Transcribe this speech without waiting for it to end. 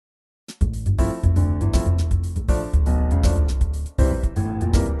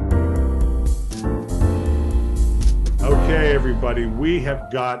everybody. We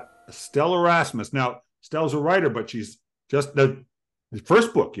have got Estelle Erasmus. Now, Estelle's a writer, but she's just the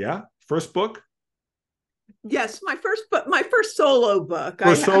first book, yeah? First book? Yes, my first book, my first solo book.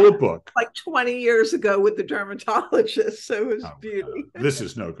 First solo book. Like 20 years ago with the dermatologist. So it was beauty. This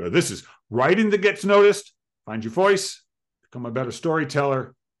is no good. This is writing that gets noticed, find your voice, become a better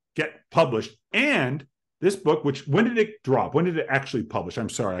storyteller, get published. And this book, which, when did it drop? When did it actually publish? I'm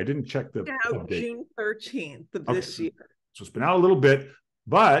sorry, I didn't check the Now, June 13th of this year. So it's been out a little bit,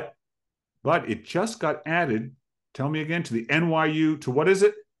 but it just got added, tell me again, to the NYU, to what is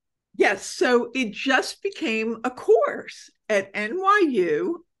it? Yes, so it just became a course at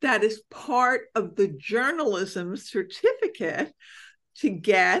NYU that is part of the journalism certificate to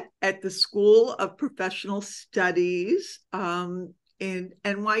get at the School of Professional Studies in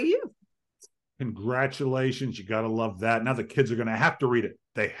NYU. Congratulations. You got to love that. Now the kids are going to have to read it.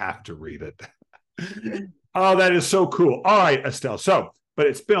 They have to read it. Oh, that is so cool. All right, Estelle. So, but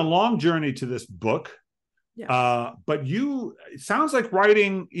it's been a long journey to this book. Yeah. But it sounds like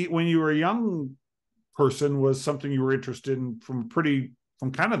writing when you were a young person was something you were interested in from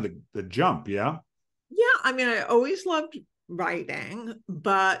kind of the jump. Yeah. Yeah. I mean, I always loved writing,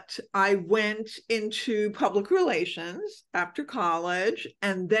 but I went into public relations after college.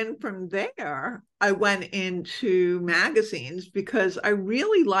 And then from there, I went into magazines because I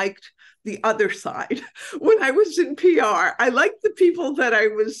really liked the other side. When I was in PR, I liked the people that I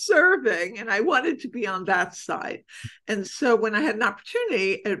was serving and I wanted to be on that side. And so when I had an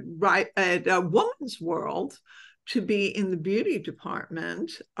opportunity at Woman's World to be in the beauty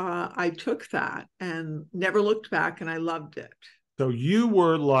department, I took that and never looked back, and I loved it. So you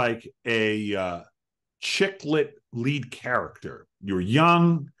were like a chick lit lead character. You were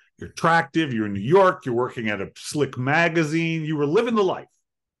young, you're attractive, you're in New York, you're working at a slick magazine, you were living the life,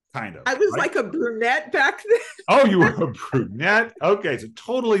 kind of. I was like a brunette back then. Oh, you were a brunette? Okay, so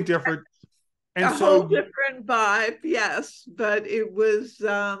totally different. And a whole different vibe, yes. But it was,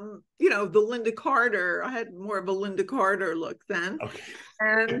 the Linda Carter. I had more of a Linda Carter look then. Okay.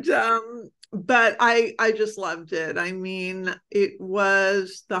 And, but I just loved it. I mean, it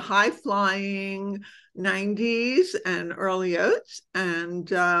was the high flying 90s and early aughts. And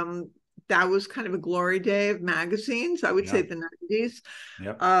that was kind of a glory day of magazines. I would say the 90s.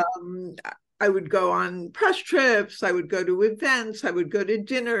 Yep. I would go on press trips. I would go to events. I would go to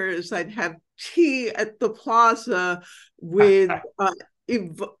dinners. I'd have tea at the plaza with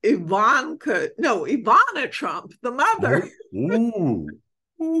Ivana Trump, the mother.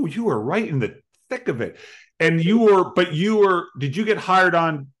 Ooh, you were right in the thick of it. And did you get hired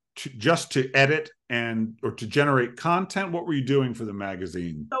on just to edit or to generate content? What were you doing for the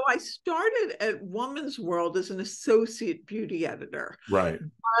magazine? So I started at Woman's World as an associate beauty editor. Right.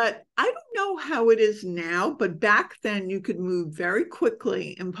 But I don't know how it is now, but back then you could move very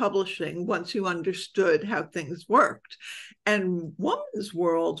quickly in publishing once you understood how things worked. And Woman's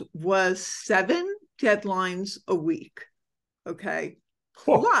World was 7 deadlines a week. Okay.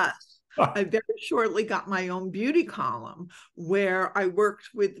 Plus, I very shortly got my own beauty column where I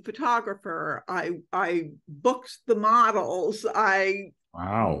worked with the photographer. I booked the models. I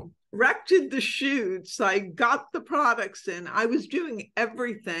directed the shoots. I got the products in. I was doing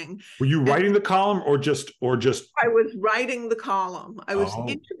everything. Were you writing the column or just? I was writing the column. I was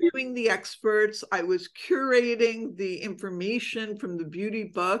interviewing the experts. I was curating the information from the beauty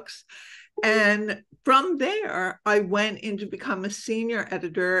books. And from there, I went in to become a senior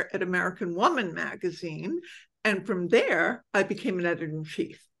editor at American Woman magazine. And from there, I became an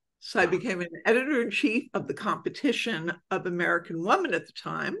editor-in-chief. So I became an editor-in-chief of the competition of American Woman at the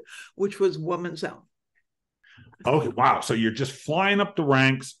time, which was Woman's Own. Okay, wow. So you're just flying up the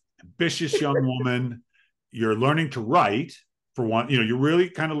ranks, ambitious young woman. You're learning to write, for one. You're really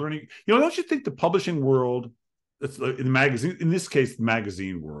kind of learning. Don't you think the publishing world, in the magazine, in this case, the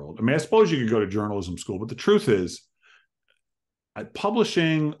magazine world. I mean, I suppose you could go to journalism school, but the truth is,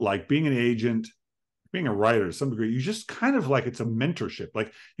 publishing, like being an agent, being a writer to some degree, you just kind of like, it's a mentorship.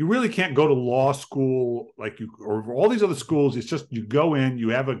 Like, you really can't go to law school, or all these other schools. It's just, you go in, you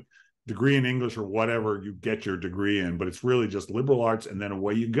have a degree in English or whatever you get your degree in, but it's really just liberal arts, and then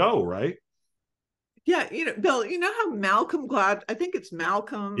away you go, right? Yeah, Bill, how Malcolm Glad, I think it's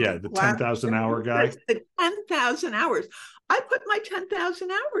Malcolm. Yeah, the 10,000 hour guy. The 10,000 hours. I put my 10,000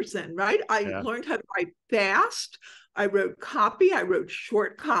 hours in, right? I learned how to write fast. I wrote copy. I wrote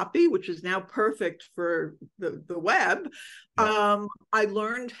short copy, which is now perfect for the web. Yeah. I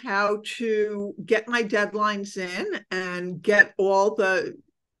learned how to get my deadlines in and get all the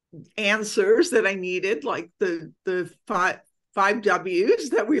answers that I needed, like the 5 W's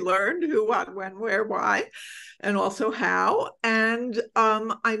that we learned: who, what, when, where, why, and also how. And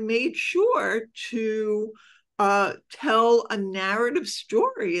I made sure to tell a narrative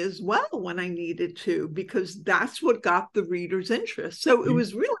story as well when I needed to, because that's what got the reader's interest. So it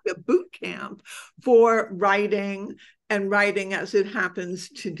was really a boot camp for writing, and writing as it happens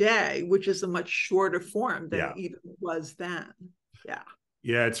today, which is a much shorter form than it even was then. Yeah.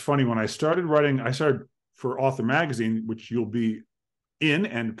 Yeah, it's funny. When I started writing, I started for Author Magazine, which you'll be in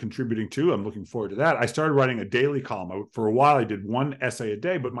and contributing to. I'm looking forward to that. I started writing a daily column. For a while, I did 1 essay a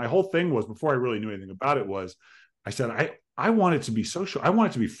day, but my whole thing was, before I really knew anything about it, was I said, I want it to be so short. I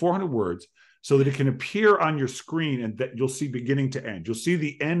want it to be 400 words so that it can appear on your screen and that you'll see beginning to end. You'll see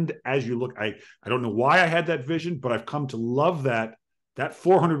the end as you look. I don't know why I had that vision, but I've come to love that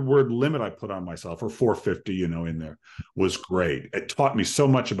 400 word limit I put on myself, or 450, in there, was great. It taught me so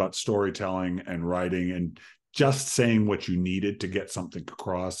much about storytelling and writing and just saying what you needed to get something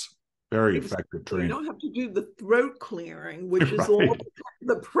across. Very effective training. You don't have to do the throat clearing, which is all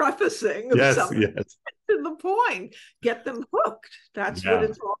the prefacing of something. Yes. To the point. Get them hooked. That's what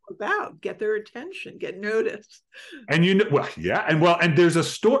it's all about. Get their attention. Get noticed. And and there's a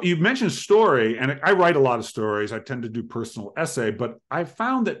story. You mentioned story, and I write a lot of stories. I tend to do personal essay, but I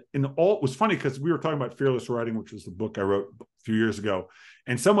found that it was funny because we were talking about Fearless Writing, which was the book I wrote a few years ago,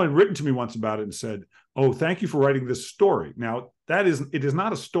 and someone had written to me once about it and said, "Oh, thank you for writing this story." Now, it is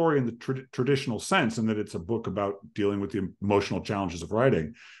not a story in the traditional sense, in that it's a book about dealing with the emotional challenges of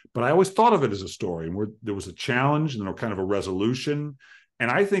writing. But I always thought of it as a story, and where there was a challenge and kind of a resolution.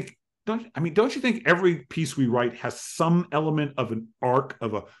 And I think, don't you think every piece we write has some element of an arc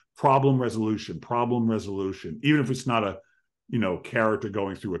of a problem resolution, even if it's not a, character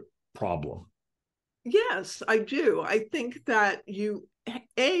going through a problem? Yes, I do. I think that you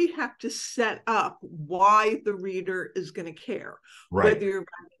have to set up why the reader is going to care. Right. Whether you're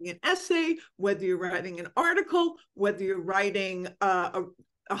writing an essay, whether you're writing an article, whether you're writing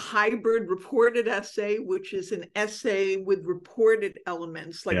a hybrid reported essay, which is an essay with reported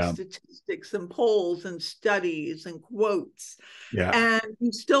elements like statistics and polls and studies and quotes. Yeah. And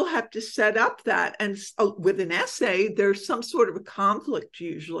you still have to set up that. And with an essay, there's some sort of a conflict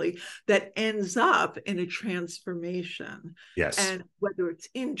usually that ends up in a transformation. Yes. And whether it's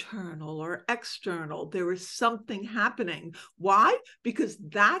internal or external, there is something happening. Why? Because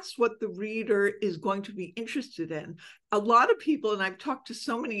that's what the reader is going to be interested in. A lot of people, and I've talked to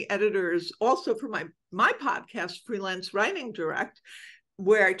so many editors also for my podcast, Freelance Writing Direct,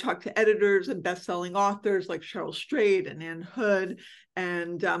 where I talk to editors and best-selling authors like Cheryl Strayed and Ann Hood,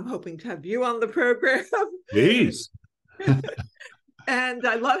 and I'm hoping to have you on the program. Please. And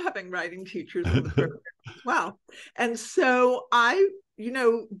I love having writing teachers on the program as well. And so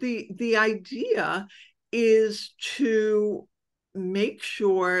the idea is to make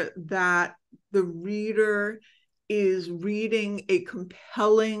sure that the reader is reading a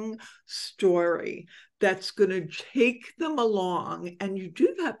compelling story that's going to take them along. And you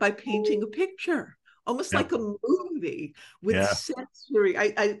do that by painting a picture, almost like a movie with sensory.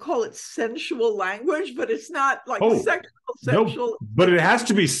 I call it sensual language, but it's not like sensual. But it has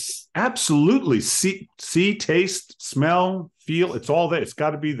to be absolutely see, taste, smell, feel. It's all there. It's got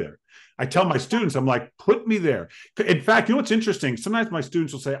to be there. I tell my students, I'm like, put me there. In fact, what's interesting? Sometimes my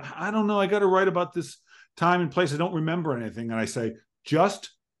students will say, I don't know, I got to write about this time and place. I don't remember anything. And I say,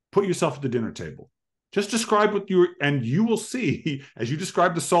 just put yourself at the dinner table. Just describe what and you will see, as you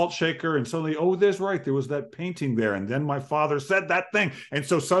describe the salt shaker, and suddenly, there was that painting there. And then my father said that thing. And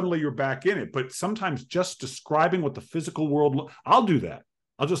so suddenly you're back in it. But sometimes just describing what the physical world, I'll do that.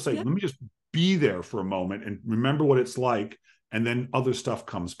 I'll just say, let me just be there for a moment and remember what it's like. And then other stuff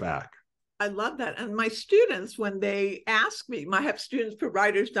comes back. I love that. And my students, when they ask me, I have students for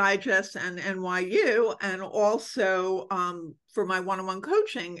Writer's Digest and NYU, and also for my one-on-one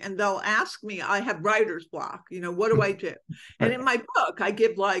coaching, and they'll ask me, I have writer's block, what do I do? And in my book, I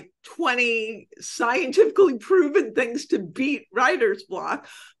give like 20 scientifically proven things to beat writer's block.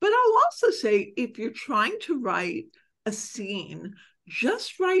 But I'll also say, if you're trying to write a scene,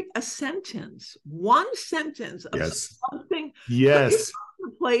 just write a sentence, one sentence of something. Yes.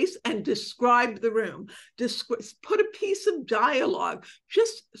 Place and describe the room. Put a piece of dialogue.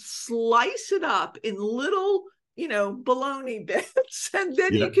 Just slice it up in little, bologna bits, and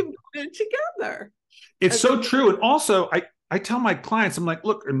then you can put it together. It's so true. And also, I tell my clients, I'm like,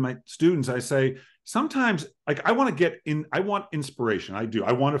 look, and my students, I say, sometimes, like, I want inspiration. I do.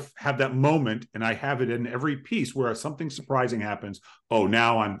 I want to have that moment, and I have it in every piece where something surprising happens. Oh,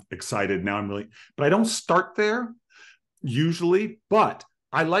 now I'm excited. Now I'm really, but I don't start there usually, but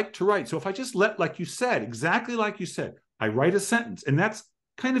I like to write. So if I just exactly like you said, I write a sentence, and that's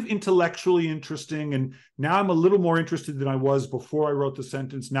kind of intellectually interesting. And now I'm a little more interested than I was before I wrote the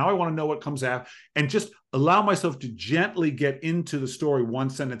sentence. Now I want to know what comes after, and just allow myself to gently get into the story one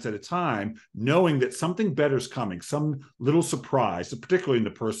sentence at a time, knowing that something better is coming, some little surprise, particularly in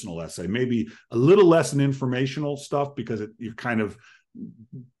the personal essay, maybe a little less in informational stuff, because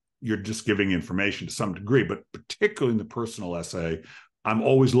you're just giving information to some degree, but particularly in the personal essay, I'm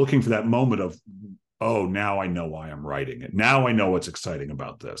always looking for that moment of, oh, now I know why I'm writing it. Now I know what's exciting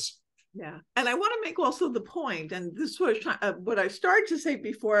about this. Yeah. And I want to make also the point, and this was what I started to say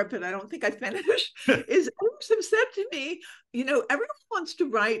before, but I don't think I finished, is others have said to me, everyone wants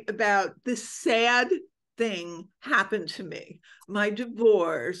to write about this sad thing happened to me, my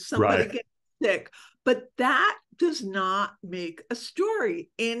divorce, somebody gets sick, but that does not make a story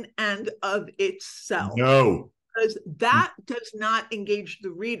in and of itself. No. Because that does not engage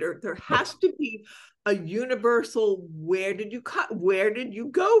the reader. There has to be a universal, where did you cut? Where did you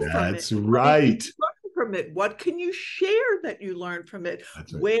go from it? That's right. From it? What can you share that you learned from it?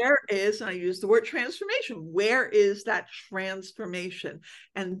 Right. Where is, and I use the word transformation, where is that transformation?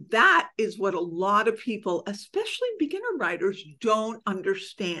 And that is what a lot of people, especially beginner writers, don't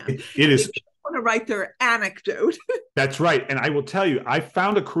understand. It is. They want to write their anecdote. That's right. And I will tell you, I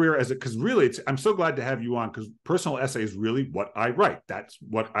found a career because really I'm so glad to have you on, because personal essay is really what I write. That's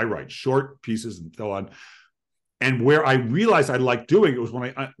what I write, short pieces and so on. And where I realized I liked doing it was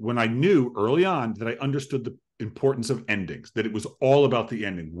when I knew early on that I understood the importance of endings, that it was all about the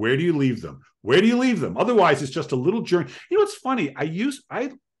ending. Where do you leave them? Where do you leave them? Otherwise, it's just a little journey. It's funny.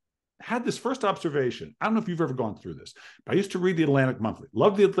 I had this first observation. I don't know if you've ever gone through this, but I used to read the Atlantic Monthly.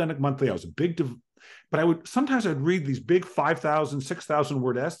 Loved the Atlantic Monthly. I was a big, but I'd read these big 5,000, 6,000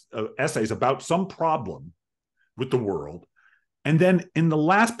 word essays about some problem with the world. And then in the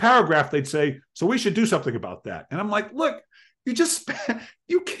last paragraph, they'd say, so we should do something about that. And I'm like, look, you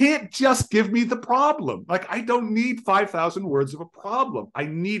can't just give me the problem. Like, I don't need 5,000 words of a problem. I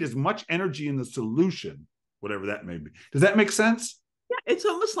need as much energy in the solution, whatever that may be. Does that make sense? Yeah, it's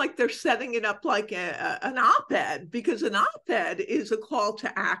almost like they're setting it up like an op-ed, because an op-ed is a call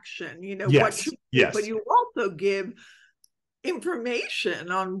to action, yes, yes. But you also give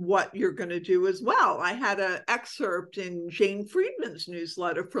information on what you're going to do as well. I had an excerpt in Jane Friedman's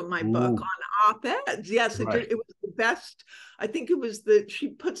newsletter from my book on op-eds. Yes, right. It was the best. I think it was she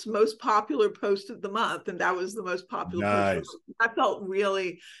puts most popular post of the month, and that was the most popular post. I felt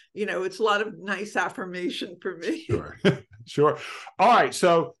really, it's a lot of nice affirmation for me. Sure. Sure. All right.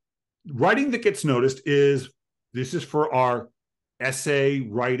 So writing that gets noticed this is for our essay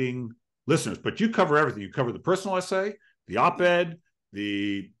writing listeners, but you cover everything. You cover the personal essay, the op-ed,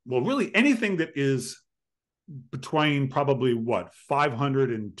 really anything that is between probably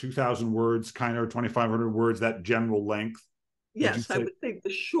 500 and 2,000 words, kind of 2,500 words, that general length. Yes, I would think the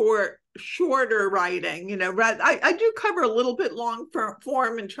shorter writing, I do cover a little bit long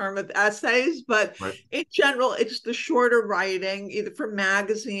form in terms of essays, but in general, it's the shorter writing, either for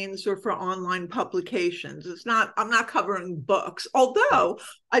magazines or for online publications. I'm not covering books, although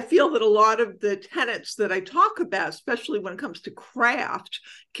I feel that a lot of the tenets that I talk about, especially when it comes to craft,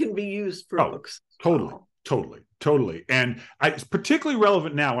 can be used for books. Totally. And it's particularly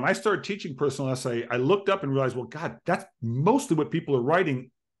relevant now. When I started teaching personal essay, I looked up and realized, well, God, that's mostly what people are writing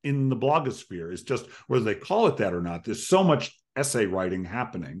in the blogosphere. Is just whether they call it that or not. There's so much essay writing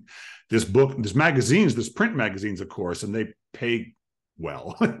happening. There's print magazines, of course, and they pay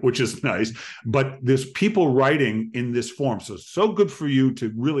well, which is nice. But there's people writing in this form. So good for you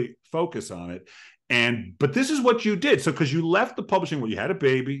to really focus on it. But this is what you did. So because you left the publishing, you had a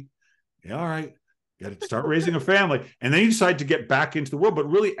baby. Yeah, all right. You got to start raising a family. And then you decide to get back into the world, but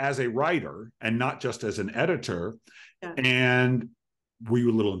really as a writer and not just as an editor. Yeah. And were you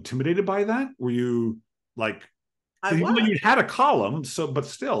a little intimidated by that? Were you like, you had a column, but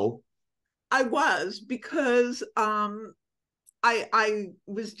still. I was, because I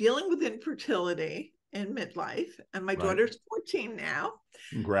was dealing with infertility in midlife, and my daughter's 14 now.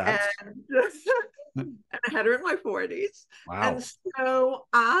 Congrats. And I had her in my 40s. Wow. And so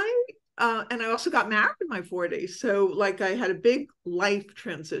and I also got married in my 40s. So I had a big life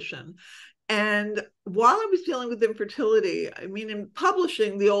transition. And while I was dealing with infertility, in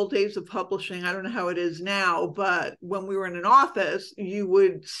publishing, the old days of publishing, I don't know how it is now, but when we were in an office, you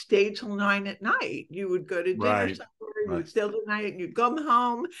would stay till 9 at night. You would go to dinner somewhere, you would stay till night, and you'd come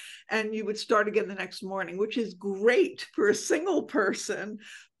home, and you would start again the next morning, which is great for a single person,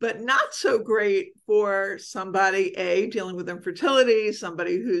 but not so great for somebody, dealing with infertility,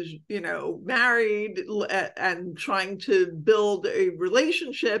 somebody who's, married and trying to build a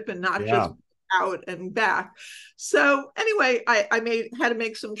relationship and not just out and back. So anyway, I had to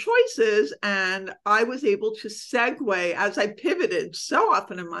make some choices, and I was able to segue as I pivoted so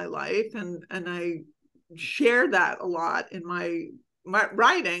often in my life, and I share that a lot in my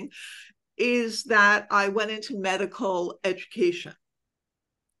writing, is that I went into medical education,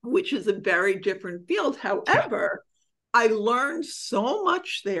 which is a very different field. However, I learned so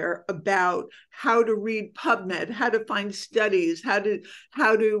much there about how to read PubMed, how to find studies, how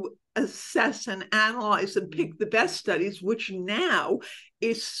to assess and analyze and pick the best studies, which now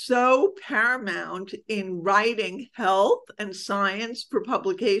is so paramount in writing health and science for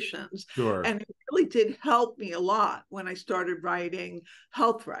publications. Sure. And it really did help me a lot when I started writing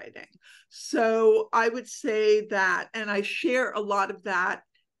health writing. So I would say that, and I share a lot of that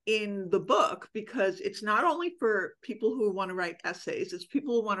in the book, because it's not only for people who want to write essays, it's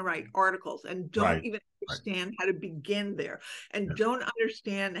people who want to write articles and don't even understand how to begin there, and don't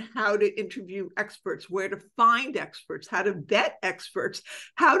understand how to interview experts, where to find experts, how to vet experts,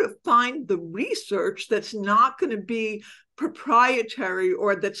 how to find the research that's not going to be proprietary,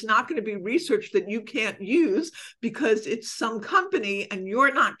 or that's not going to be research that you can't use because it's some company and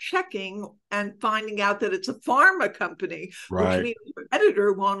you're not checking and finding out that it's a pharma company, which means your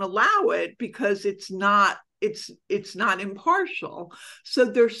editor won't allow it because it's not impartial. So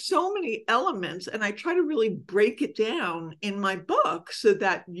there's so many elements, and I try to really break it down in my book so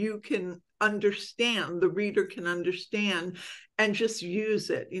that you can understand, the reader can understand, and just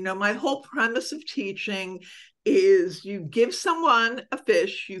use it. You know, my whole premise of teaching is you give someone a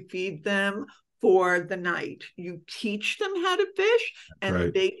fish, you feed them for the night, you teach them how to fish,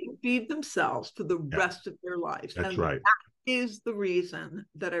 and they can feed themselves for the rest of their lives. That's and right. That is the reason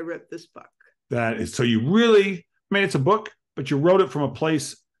that I wrote this book. That is, so you really, I mean, it's a book, but you wrote it from a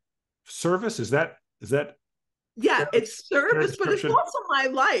place of service. Is that yeah, it's service, but it's also my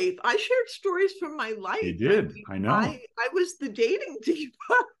life. I shared stories from my life. You did. I know. I was the dating diva.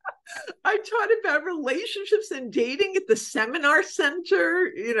 I taught about relationships and dating at the seminar center,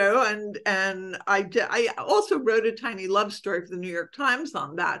 you know, and I also wrote a tiny love story for the New York Times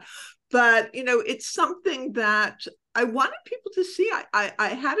on that. But, you know, it's something that I wanted people to see. I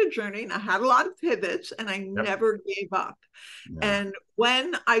had a journey, and I had a lot of pivots, and I never gave up. And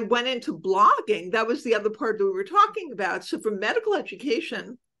when I went into blogging, that was the other part that we were talking about. So for medical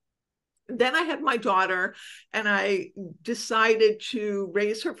education, then I had my daughter, and I decided to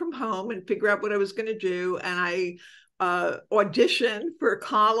raise her from home and figure out what I was going to do. And I auditioned for a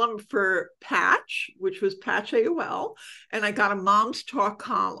column for Patch, which was Patch AOL, and I got a Mom's Talk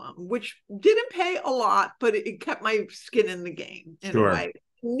column, which didn't pay a lot, but it kept my skin in the game in a way.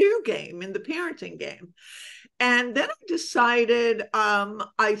 New game in the parenting game. And then I decided,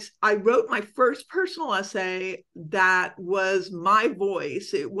 I wrote my first personal essay that was my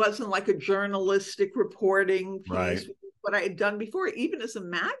voice. It wasn't like a journalistic reporting piece, what I had done before, even as a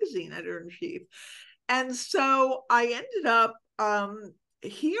magazine editor-in-chief. And so I ended up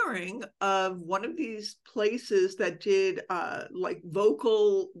hearing of one of these places that did like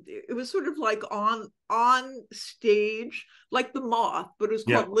vocal, it was sort of like on stage, like The Moth, but it was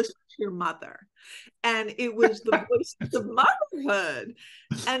called Listen to Your Mother. And it was the voice of motherhood.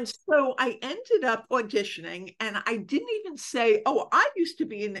 And so I ended up auditioning, and I didn't even say, oh, I used to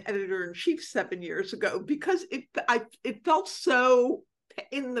be an editor-in-chief 7 years ago, because it felt so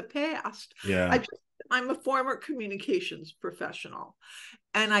in the past. I'm a former communications professional,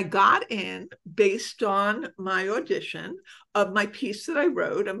 and I got in based on my audition of my piece that I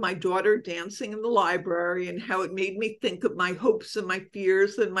wrote of my daughter dancing in the library, and how it made me think of my hopes and my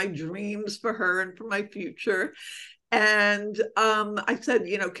fears and my dreams for her and for my future. And I said,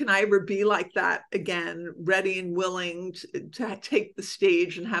 you know, can I ever be like that again, ready and willing to take the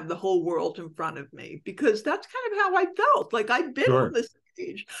stage and have the whole world in front of me? Because that's kind of how I felt. Like I'd been on this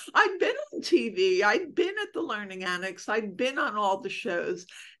stage, I'd been on TV, I'd been at the Learning Annex, I'd been on all the shows,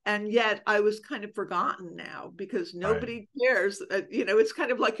 and yet I was kind of forgotten now because nobody cares. You know, it's kind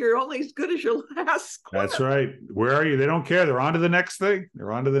of like you're only as good as your last clip. That's right. Where are you? They don't care. They're on to the next thing.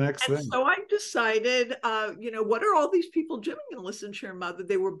 So I decided, you know, what are all these people doing in Listen to Your Mother?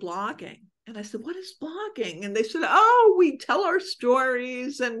 They were blogging. And I said, what is blogging? And they said, oh, we tell our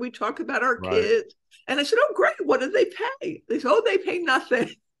stories and we talk about our kids. And I said, oh, great. What do they pay? They said, oh, they pay nothing.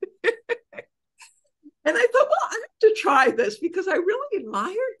 And I thought, well, I have to try this because I really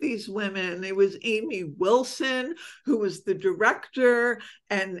admired these women. It was Amy Wilson, who was the director,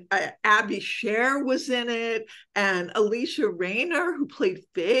 and Abby Sher was in it, and Alicia Rayner, who played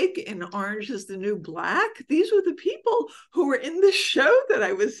Fig in Orange is the New Black. These were the people who were in the show that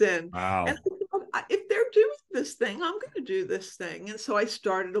I was in. Wow. And I thought, if they're doing this thing, I'm going to do this thing. And so I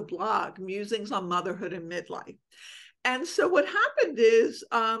started a blog, Musings on Motherhood and Midlife. And so what happened is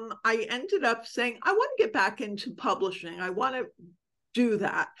I ended up saying, I want to get back into publishing. I want to do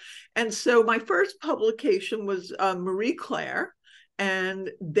that. And so my first publication was Marie Claire. And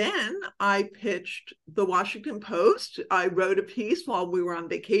then I pitched the Washington Post. I wrote a piece while we were on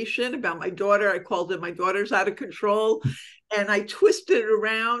vacation about my daughter. I called it My Daughter's Out of Control. And I twisted it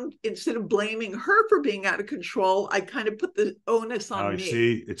around. Instead of blaming her for being out of control, I kind of put the onus on me.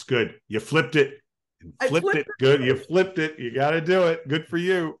 See, it's good. You flipped it. Flipped it. Good. You flipped it. You got to do it. Good for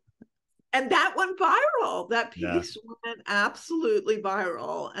you. And that went viral. That piece went absolutely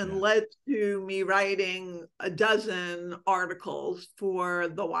viral and led to me writing a dozen articles for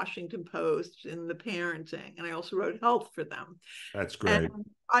the Washington Post in the parenting. And I also wrote health for them. That's great. And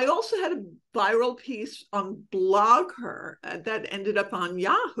I also had a viral piece on BlogHer that ended up on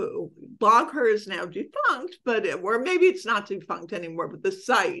Yahoo. BlogHer is now defunct, but or maybe it's not defunct anymore, but the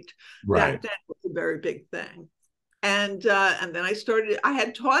site that was a very big thing. And then I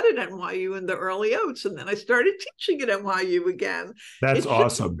had taught at NYU in the early aughts, and then I started teaching at NYU again. That's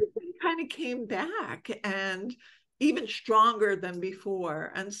awesome. It kind of came back and even stronger than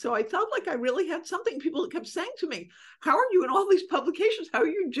before. And so I felt like I really had something. People kept saying to me, how are you in all these publications? How are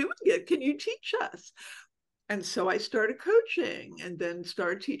you doing it? Can you teach us? And so I started coaching and then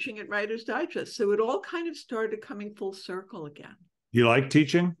started teaching at Writer's Digest. So it all kind of started coming full circle again. You like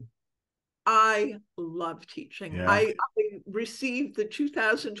teaching? I love teaching. I received the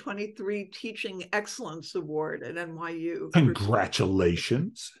 2023 Teaching Excellence Award at NYU.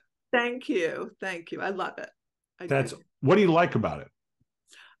 Congratulations. Thank you. Thank you. I love it. What do you like about it?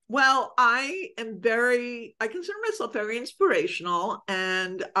 Well, I consider myself very inspirational,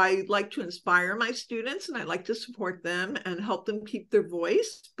 and I like to inspire my students, and I like to support them and help them keep their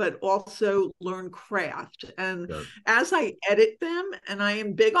voice, but also learn craft. And as I edit them, and I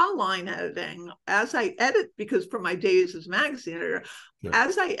am big on line editing, as I edit, because for my days as magazine editor,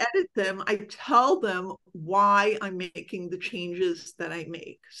 as I edit them, I tell them why I'm making the changes that I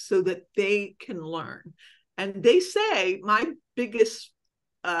make so that they can learn. And they say my biggest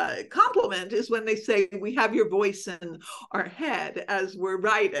compliment is when they say, we have your voice in our head as we're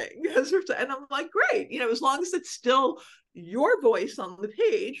writing. And I'm like, great, as long as it's still your voice on the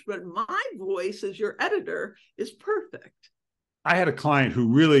page, but my voice as your editor is perfect. I had a client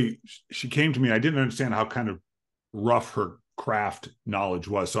who she came to me. I didn't understand how kind of rough her craft knowledge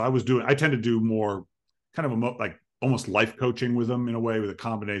was. So I tend to do more kind of like almost life coaching with them in a way, with a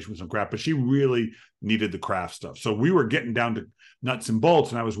combination with some craft, but she really needed the craft stuff. So we were getting down to nuts and bolts,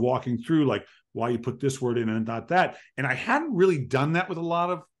 and I was walking through like why you put this word in and not that. And I hadn't really done that with a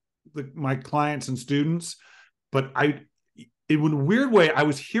lot of my clients and students, but in a weird way, I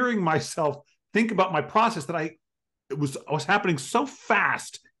was hearing myself think about my process that it was happening so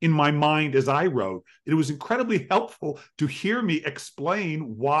fast in my mind as I wrote. It was incredibly helpful to hear me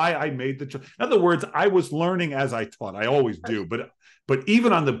explain why I made the choice. In other words, I was learning as I taught. I always do, but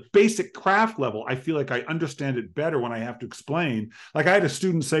even on the basic craft level, I feel like I understand it better when I have to explain. Like I had a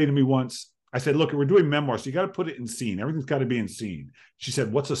student say to me once, I said, look, we're doing memoirs, so you got to put it in scene. Everything's got to be in scene. She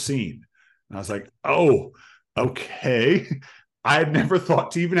said, what's a scene? And I was like, oh, okay. I had never thought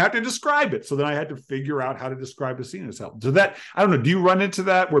to even have to describe it. So then I had to figure out how to describe a scene itself. So that, I don't know, do you run into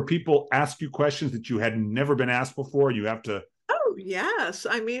that where people ask you questions that you had never been asked before? You have to. Oh, yes.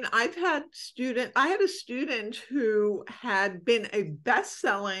 I mean, I had a student who had been a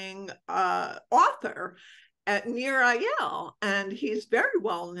best-selling author at Nir Ayal, and he's very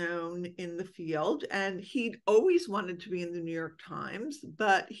well known in the field, and he'd always wanted to be in the New York Times,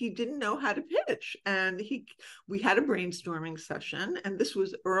 but he didn't know how to pitch. And we had a brainstorming session, and this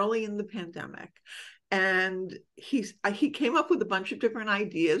was early in the pandemic, and he came up with a bunch of different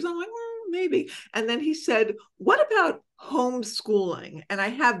ideas. I'm like, maybe. And then he said, what about homeschooling? And I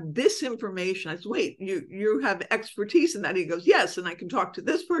have this information. I said, wait, you have expertise in that? He goes, yes. And I can talk to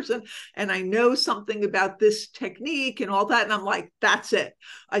this person, and I know something about this technique and all that. And I'm like, that's it.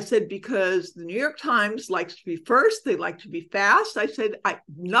 I said, because the New York Times likes to be first. They like to be fast. I said,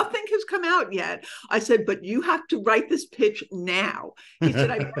 nothing has come out yet. I said, but you have to write this pitch now. He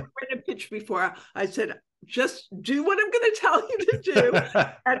said, I've never written a pitch before. I said, just do what I'm going to tell you to do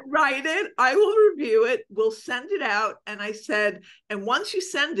and write it. I will review it. We'll send it out. And I said, and once you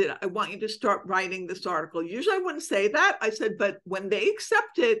send it, I want you to start writing this article. Usually I wouldn't say that. I said, but when they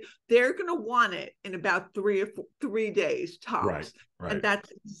accept it, they're going to want it in about 3 days tops. Right, right. And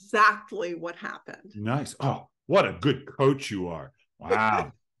that's exactly what happened. Nice. Oh, what a good coach you are.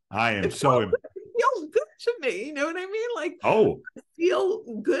 Wow. I am so... It feels good to me. You know what I mean? Like, oh, I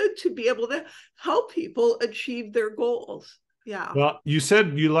feel good to be able to help people achieve their goals. Yeah. Well, you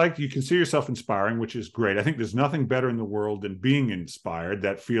said you consider yourself inspiring, which is great. I think there's nothing better in the world than being inspired.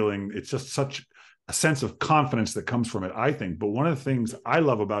 That feeling, it's just such a sense of confidence that comes from it, I think. But one of the things I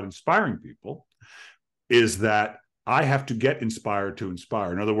love about inspiring people is that I have to get inspired to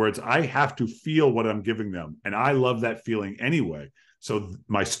inspire. In other words, I have to feel what I'm giving them. And I love that feeling anyway. So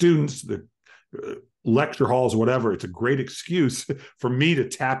my students, the lecture halls, whatever, it's a great excuse for me to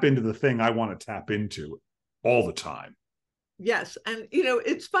tap into the thing I want to tap into all the time. Yes. And,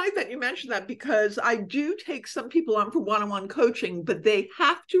 it's funny that you mentioned that, because I do take some people on for one-on-one coaching, but they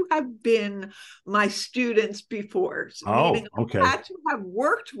have to have been my students before. Oh, okay. I had to have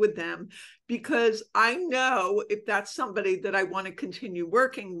worked with them, because I know if that's somebody that I want to continue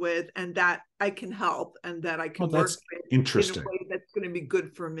working with and that I can help and that I can work with in a way that's going to be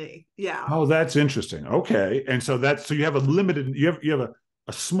good for me. Yeah. Oh, that's interesting. Okay. And so you have you have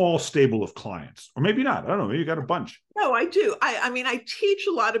a small stable of clients, or maybe not. I don't know. Maybe you got a bunch. No, I do. I teach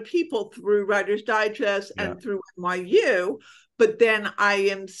a lot of people through Writer's Digest and through NYU, but then I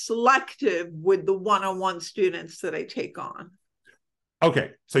am selective with the one-on-one students that I take on.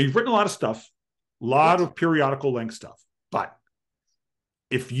 Okay. So you've written a lot of stuff, a lot of periodical length stuff, but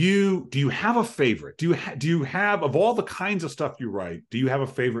do you have a favorite? Do you have, of all the kinds of stuff you write, do you have a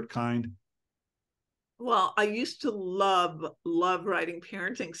favorite kind? Well, I used to love writing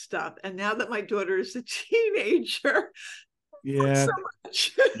parenting stuff. And now that my daughter is a teenager, yeah, so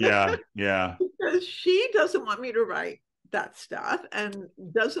much. yeah. Because she doesn't want me to write that stuff and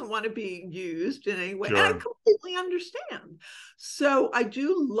doesn't want to be used in any way. Sure. And I completely understand. So I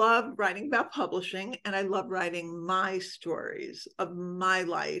do love writing about publishing, and I love writing my stories of my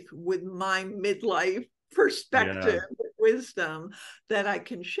life with my midlife perspective, wisdom that I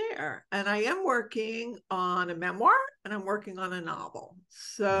can share. And I am working on a memoir, and I'm working on a novel.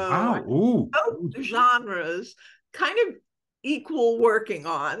 So both genres kind of equal working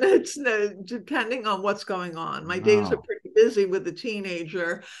on. It's depending on what's going on. My days are pretty busy with a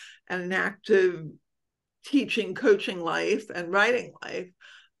teenager and an active teaching, coaching life and writing life.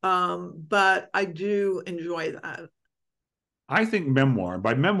 But I do enjoy that. I think memoir,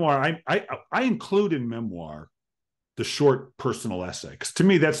 by memoir, I include in memoir the short personal essay. Because to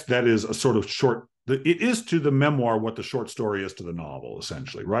me, that is a sort of short, it is to the memoir what the short story is to the novel,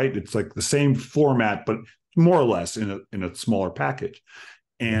 essentially, right? It's like the same format, but more or less in a smaller package.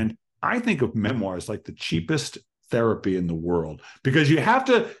 And I think of memoir as like the cheapest therapy in the world, because I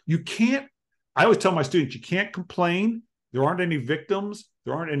always tell my students, you can't complain. There aren't any victims.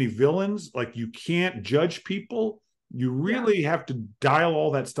 There aren't any villains. Like, you can't judge people. You really have to dial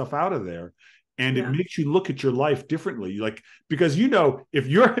all that stuff out of there. And it makes you look at your life differently. Because if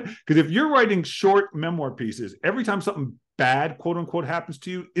you're writing short memoir pieces, every time something bad, quote unquote, happens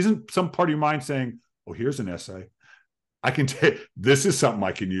to you, isn't some part of your mind saying, oh, here's an essay. I can take, this is something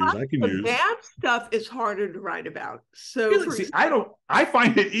I can use. Bad stuff is harder to write about. So really? I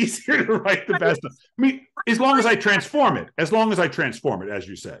find it easier to write the best stuff. I mean, as long as I transform it, as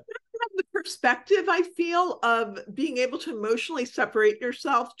you said. The perspective, I feel, of being able to emotionally separate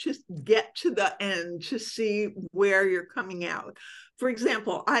yourself, just get to the end to see where you're coming out. For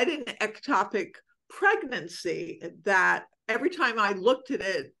example, I had an ectopic pregnancy that every time I looked at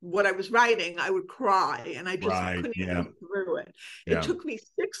it, what I was writing, I would cry, and I just couldn't get through it. It took me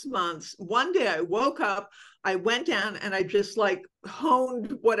 6 months. One day I woke up, I went down, and I just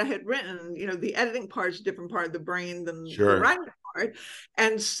honed what I had written. The editing part is a different part of the brain than the writing part.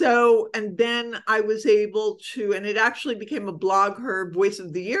 And then I was able to, and it actually became a blog, her Voice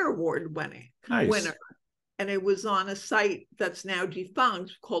of the Year award winner. And it was on a site that's now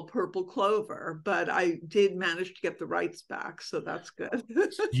defunct called Purple Clover, but I did manage to get the rights back, so that's good.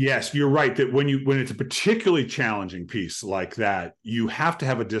 Yes, you're right that when it's a particularly challenging piece like that, you have to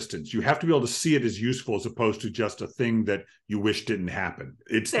have a distance. You have to be able to see it as useful, as opposed to just a thing that you wish didn't happen.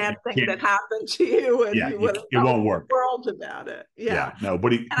 It's sad thing that happened to you, and it won't work. World about it.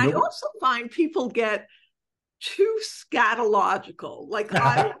 Nobody. I also find people get too scatological. Like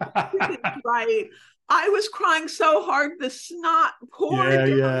I didn't write. I was crying so hard, the snot poured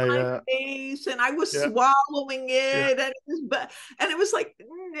down my face, and I was swallowing it, and it was like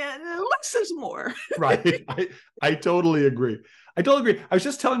less is more. Right. I totally agree. I totally agree. I was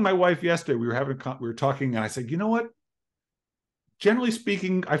just telling my wife yesterday, we were talking, and I said, you know what? Generally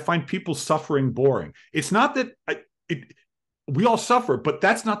speaking, I find people suffering boring. It's not that we all suffer, but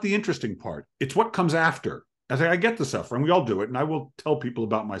that's not the interesting part. It's what comes after. I get the suffering. We all do it, and I will tell people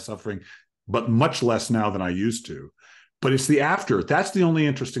about my suffering, but much less now than I used to. But it's the after. That's the only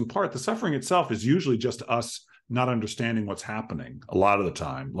interesting part. The suffering itself is usually just us not understanding what's happening a lot of the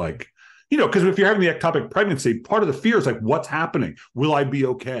time. Like, because if you're having the ectopic pregnancy, part of the fear is like, what's happening? Will I be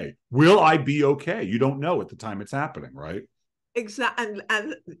okay? Will I be okay? You don't know at the time it's happening, right? Exactly.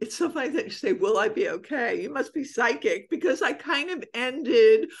 And it's so funny that you say, will I be okay? You must be psychic, because I kind of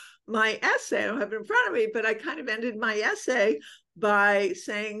ended my essay. I don't have it in front of me, but I kind of ended my essay by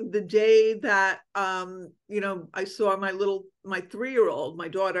saying the day that, I saw my 3-year-old, my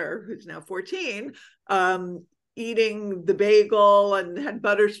daughter, who's now 14, eating the bagel and had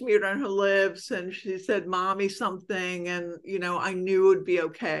butter smeared on her lips, and she said mommy something, and I knew it would be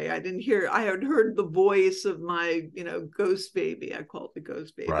okay. I had heard the voice of my ghost baby. I call it the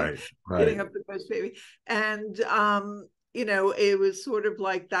ghost baby, right getting up the ghost baby. And it was sort of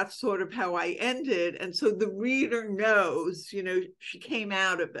like, that's sort of how I ended. And so the reader knows, she came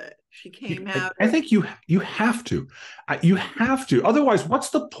out of it. She came out. I think you have to. You have to. Otherwise, what's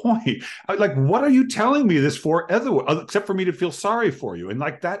the point? Like, what are you telling me this for, except for me to feel sorry for you? And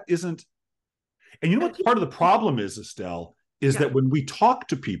like, that isn't. And you know what part of the problem is, Estelle, is that when we talk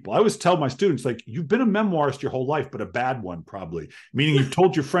to people, I always tell my students, like, you've been a memoirist your whole life, but a bad one, probably. Meaning you've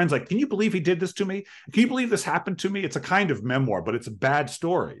told your friends, like, can you believe he did this to me? Can you believe this happened to me? It's a kind of memoir, but it's a bad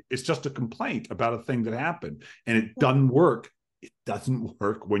story. It's just a complaint about a thing that happened, and it doesn't work. It doesn't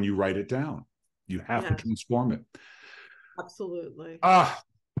work when you write it down. You have to transform it. Absolutely.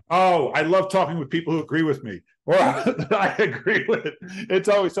 I love talking with people who agree with me, or I agree with it. It's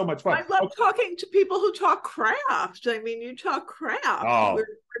always so much fun. I love talking to people who talk craft. I mean, you talk craft.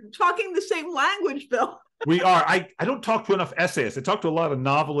 We're talking the same language, Bill. We are. I don't talk to enough essayists. I talk to a lot of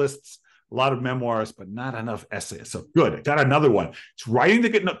novelists, a lot of memoirists, but not enough essayists. So good. I got another one. It's writing to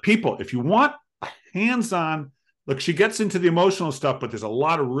get people. If you want hands-on, look, she gets into the emotional stuff, but there's a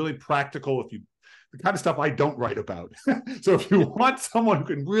lot of really practical, the kind of stuff I don't write about. So if you want someone who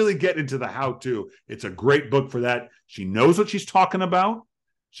can really get into the how-to, it's a great book for that. She knows what she's talking about.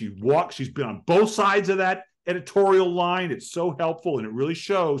 She's been on both sides of that editorial line. It's so helpful, and it really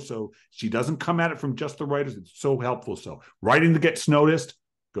shows. So she doesn't come at it from just the writers. It's so helpful. So writing that gets noticed,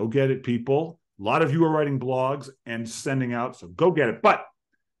 go get it, people. A lot of you are writing blogs and sending out, so go get it. But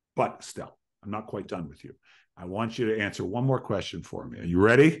Estelle, I'm not quite done with you. I want you to answer one more question for me. Are you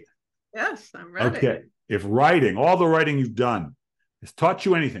ready? Yes, I'm ready. Okay. If writing, all the writing you've done, has taught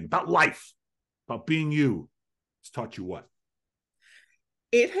you anything about life, about being you, it's taught you what?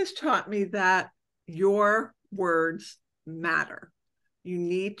 It has taught me that your words matter. You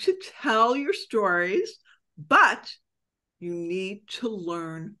need to tell your stories, but you need to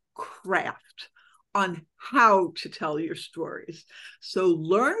learn craft on how to tell your stories. So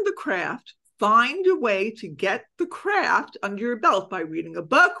learn the craft. Find a way to get the craft under your belt by reading a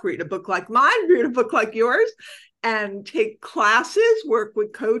book, read a book like mine, read a book like yours, and take classes, work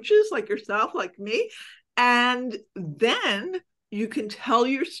with coaches like yourself, like me. And then you can tell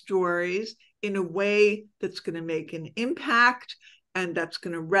your stories in a way that's going to make an impact and that's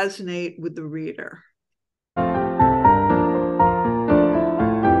going to resonate with the reader.